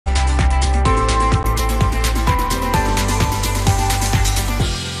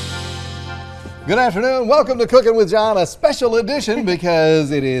Good afternoon. Welcome to Cooking with John, a special edition because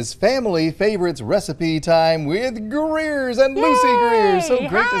it is Family Favorites Recipe Time with Greer's and Lucy Greer. So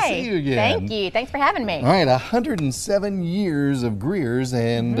great to see you again. Thank you. Thanks for having me. All right, 107 years of Greer's,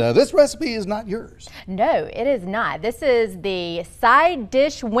 and this recipe is not yours. No, it is not. This is the side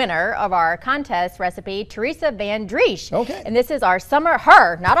dish winner of our contest recipe, Teresa Van Driesch. Okay. And this is our summer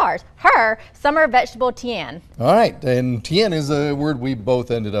summer vegetable tian. All right, and tian is a word we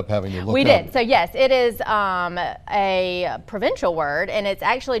both ended up having to look up. We did. So yes, it is a provincial word, and it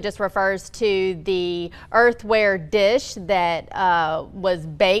actually just refers to the earthware dish that was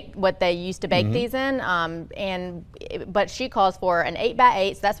baked, what they used to bake these in, but she calls for an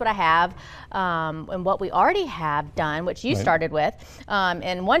 8x8, so that's what I have, and what we already have done, which you started with.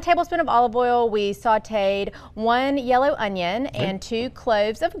 In 1 tablespoon of olive oil, we sauteed 1 yellow onion and 2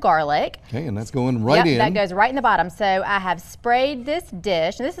 cloves of garlic. Okay, and that's going right in. That goes right in the bottom. So I have sprayed this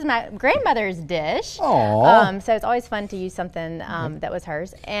dish, and this is my grandmother's dish. Aww. So it's always fun to use something that was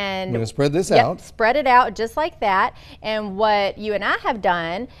hers. And I'm going to spread this out. Spread it out just like that. And what you and I have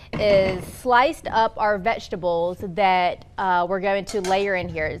done is sliced up our vegetables that we're going to layer in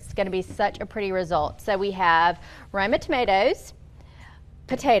here. It's going to be such a pretty result. So we have Roma tomatoes,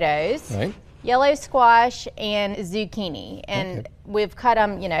 potatoes, yellow squash, and zucchini. And we've cut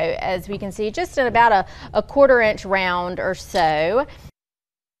them, you know, as we can see, just in about a 1/4 inch round or so.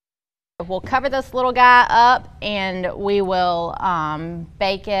 We'll cover this little guy up, and we will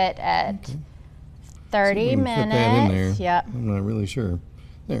bake it at 30 minutes. Put that in there. Yep. I'm not really sure.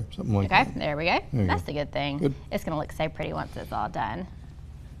 There, something like that. Okay, there we go. That's a good thing. Good. It's going to look so pretty once it's all done.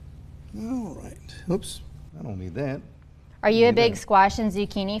 All right. Oops, I don't need that. Are you a big squash and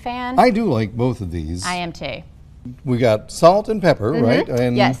zucchini fan? I do like both of these. I am too. We got salt and pepper, right?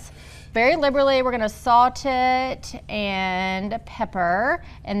 And yes. Very liberally, we're going to salt it and pepper,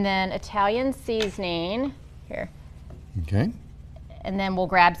 and then Italian seasoning. Here. Okay. And then we'll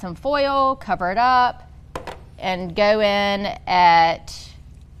grab some foil, cover it up, and go in at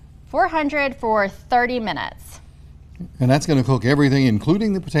 400 for 30 minutes. And that's going to cook everything,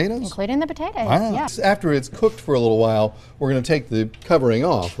 including the potatoes? Including the potatoes, wow. yeah. After it's cooked for a little while, we're going to take the covering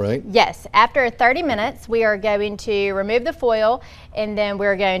off, right? Yes. After 30 minutes, we are going to remove the foil, and then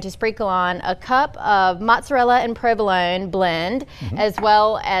we're going to sprinkle on a cup of mozzarella and provolone blend, as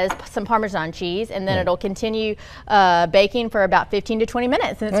well as some Parmesan cheese, and then it'll continue baking for about 15 to 20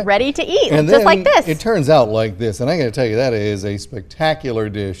 minutes, and it's ready to eat, and just like this. It turns out like this, and I got to tell you, that is a spectacular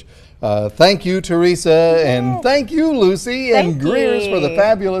dish. Thank you, Teresa, and thank you, Lucy, and Greer's for the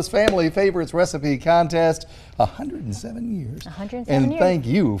fabulous Family Favorites Recipe Contest. 107 years. 107 years. And thank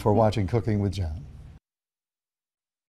you for watching Cooking with John.